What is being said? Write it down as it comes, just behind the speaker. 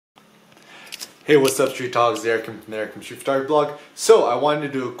Hey, what's up, Street Talks? Eric from the Eric from Street Photography blog. So I wanted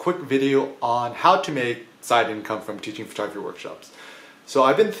to do a quick video on how to make side income from teaching photography workshops. So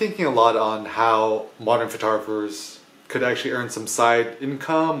I've been thinking a lot on how modern photographers could actually earn some side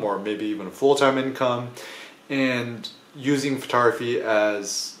income or maybe even a full-time income and using photography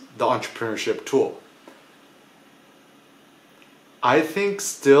as the entrepreneurship tool. I think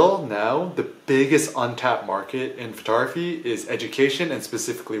still now the biggest untapped market in photography is education and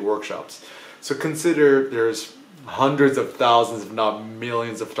specifically workshops. So consider there's hundreds of thousands, if not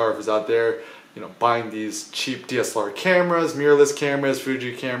millions of photographers out there, buying these cheap DSLR cameras, mirrorless cameras,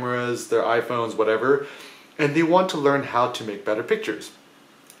 Fuji cameras, their iPhones, whatever, and they want to learn how to make better pictures.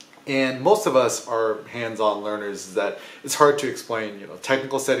 And most of us are hands-on learners that it's hard to explain,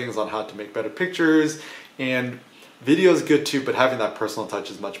 technical settings on how to make better pictures, and video is good too, but having that personal touch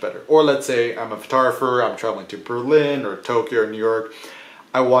is much better. Or let's say I'm a photographer, I'm traveling to Berlin or Tokyo or New York.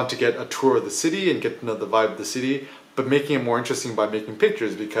 I want to get a tour of the city and get to know the vibe of the city, but making it more interesting by making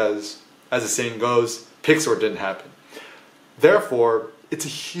pictures because, as the saying goes, Pixar didn't happen. Therefore, it's a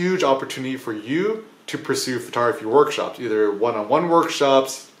huge opportunity for you to pursue photography workshops, either one-on-one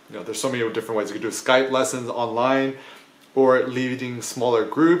workshops, there's so many different ways. You could do Skype lessons online, or leading smaller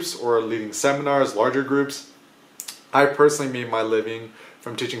groups, or leading seminars, larger groups. I personally made my living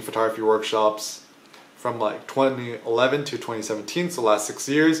from teaching photography workshops from like 2011 to 2017, so the last 6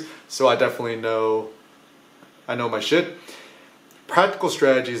 years. So I definitely know my shit. Practical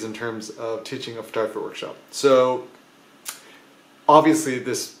strategies in terms of teaching a photography workshop. So obviously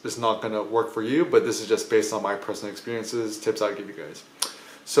this is not gonna work for you, but this is just based on my personal experiences, tips I give you guys.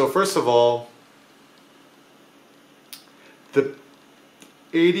 So first of all, the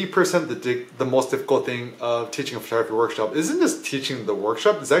 80% the most difficult thing of teaching a photography workshop isn't just teaching the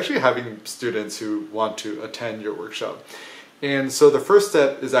workshop, it's actually having students who want to attend your workshop. And so the first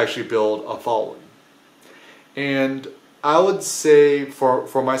step is actually build a following. And I would say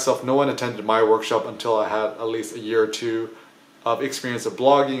for myself, no one attended my workshop until I had at least a year or two of experience of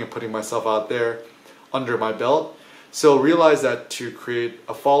blogging and putting myself out there under my belt. So realize that to create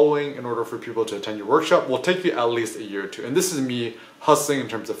a following in order for people to attend your workshop will take you at least a year or two. And this is me hustling in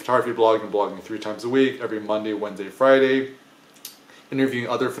terms of photography blogging 3 times a week, every Monday, Wednesday, Friday, interviewing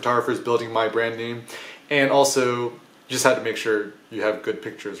other photographers, building my brand name, and also you just had to make sure you have good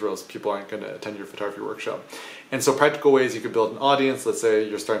pictures or else people aren't going to attend your photography workshop. And so practical ways you could build an audience, let's say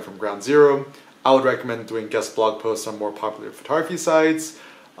you're starting from ground zero. I would recommend doing guest blog posts on more popular photography sites,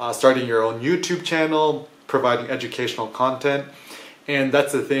 starting your own YouTube channel, providing educational content. And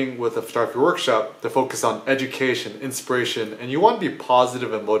that's the thing with a photography workshop, to focus on education, inspiration, and you want to be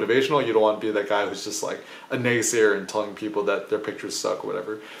positive and motivational. You don't want to be that guy who's just like a naysayer and telling people that their pictures suck or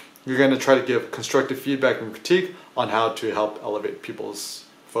whatever. You're going to try to give constructive feedback and critique on how to help elevate people's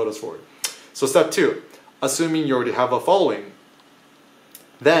photos forward. So step 2, assuming you already have a following,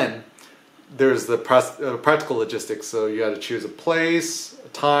 then there's the practical logistics. So you got to choose a place, a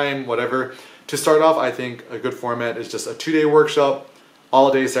time, whatever. To start off, I think a good format is just a 2-day workshop,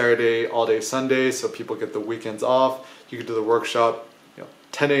 all day Saturday, all day Sunday, so people get the weekends off. You could do the workshop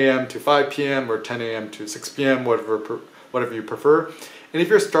 10 a.m. to 5 p.m. or 10 a.m. to 6 p.m., whatever you prefer. And if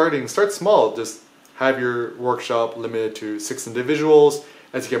you're starting, start small. Just have your workshop limited to 6 individuals.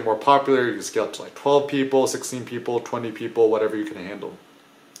 As you get more popular, you can scale to like 12 people, 16 people, 20 people, whatever you can handle.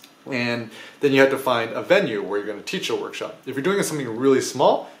 And then you have to find a venue where you're going to teach a workshop. If you're doing something really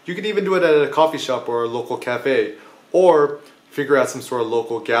small, you could even do it at a coffee shop or a local cafe, or figure out some sort of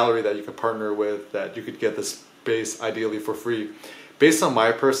local gallery that you could partner with that you could get the space ideally for free. Based on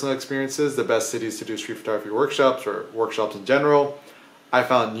my personal experiences, the best cities to do street photography workshops or workshops in general, I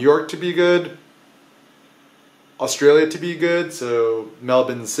found New York to be good, Australia to be good, so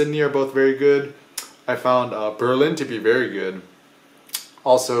Melbourne and Sydney are both very good. I found Berlin to be very good.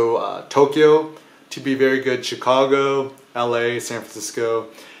 Also Tokyo to be very good, Chicago, LA, San Francisco,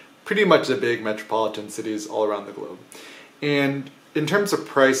 pretty much the big metropolitan cities all around the globe. And in terms of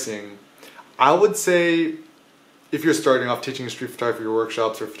pricing, I would say if you're starting off teaching street photography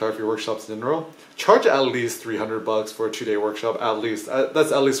workshops or photography workshops in general, charge at least $300 for a 2-day workshop, at least.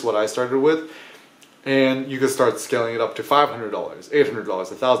 That's at least what I started with. And you could start scaling it up to $500, $800,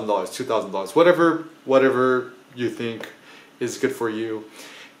 $1,000, $2,000, whatever you think is good for you.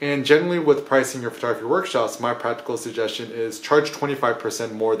 And generally with pricing your photography workshops, my practical suggestion is charge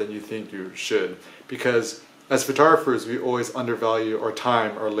 25% more than you think you should. Because as photographers, we always undervalue our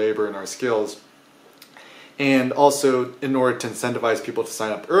time, our labor, and our skills. And also, in order to incentivize people to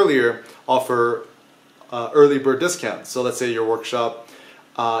sign up earlier, offer early bird discounts. So let's say your workshop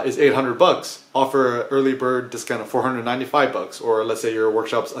is $800, offer an early bird discount of $495, or let's say your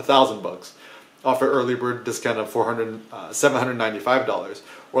workshop's $1,000. offer early bird discount of $795.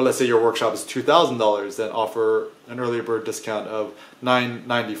 Or let's say your workshop is $2,000, then offer an early bird discount of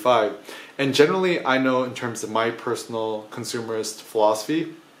 $995. And generally, I know in terms of my personal consumerist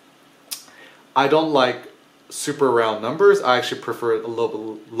philosophy, I don't like super round numbers. I actually prefer it a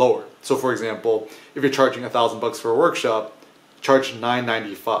little bit lower. So for example, if you're charging $1,000 for a workshop, charge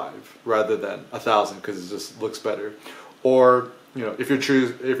 $995 rather than $1,000 because it just looks better. Or if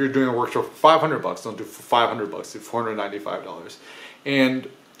you're doing a workshop for $500, don't do for $500, do $495. And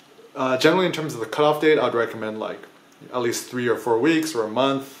generally, in terms of the cutoff date, I'd recommend like at least 3 or 4 weeks or a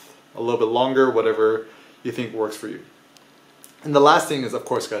month, a little bit longer, whatever you think works for you. And the last thing is, of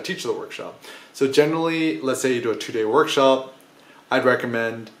course, got to teach the workshop. So generally, let's say you do a 2-day workshop, I'd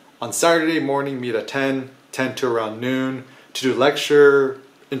recommend on Saturday morning, meet at 10 to around noon to do lecture,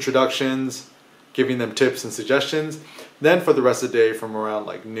 introductions, giving them tips and suggestions. Then for the rest of the day, from around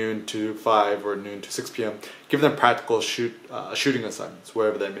like noon to 5 or noon to 6 p.m., give them practical shooting assignments,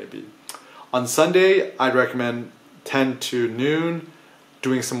 wherever they may be. On Sunday, I'd recommend 10 to noon,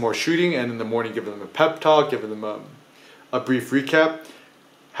 doing some more shooting, and in the morning, give them a pep talk, give them a brief recap,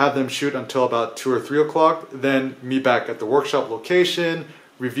 have them shoot until about 2 or 3 o'clock, then meet back at the workshop location,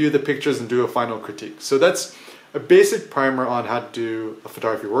 review the pictures, and do a final critique. So that's a basic primer on how to do a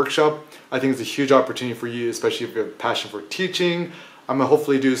photography workshop. I think it's a huge opportunity for you, especially if you have a passion for teaching. I'm gonna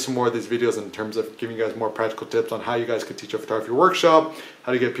hopefully do some more of these videos in terms of giving you guys more practical tips on how you guys could teach a photography workshop,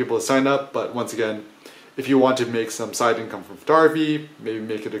 how to get people to sign up. But once again, if you want to make some side income from photography, maybe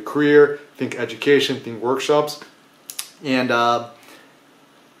make it a career, think education, think workshops. And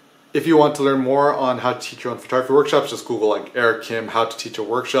if you want to learn more on how to teach your own photography workshops, just Google like Eric Kim, how to teach a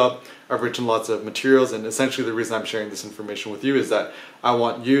workshop. I've written lots of materials, and essentially the reason I'm sharing this information with you is that I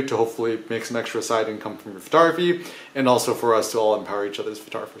want you to hopefully make some extra side income from your photography, and also for us to all empower each other as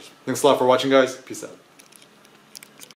photographers. Thanks a lot for watching, guys. Peace out.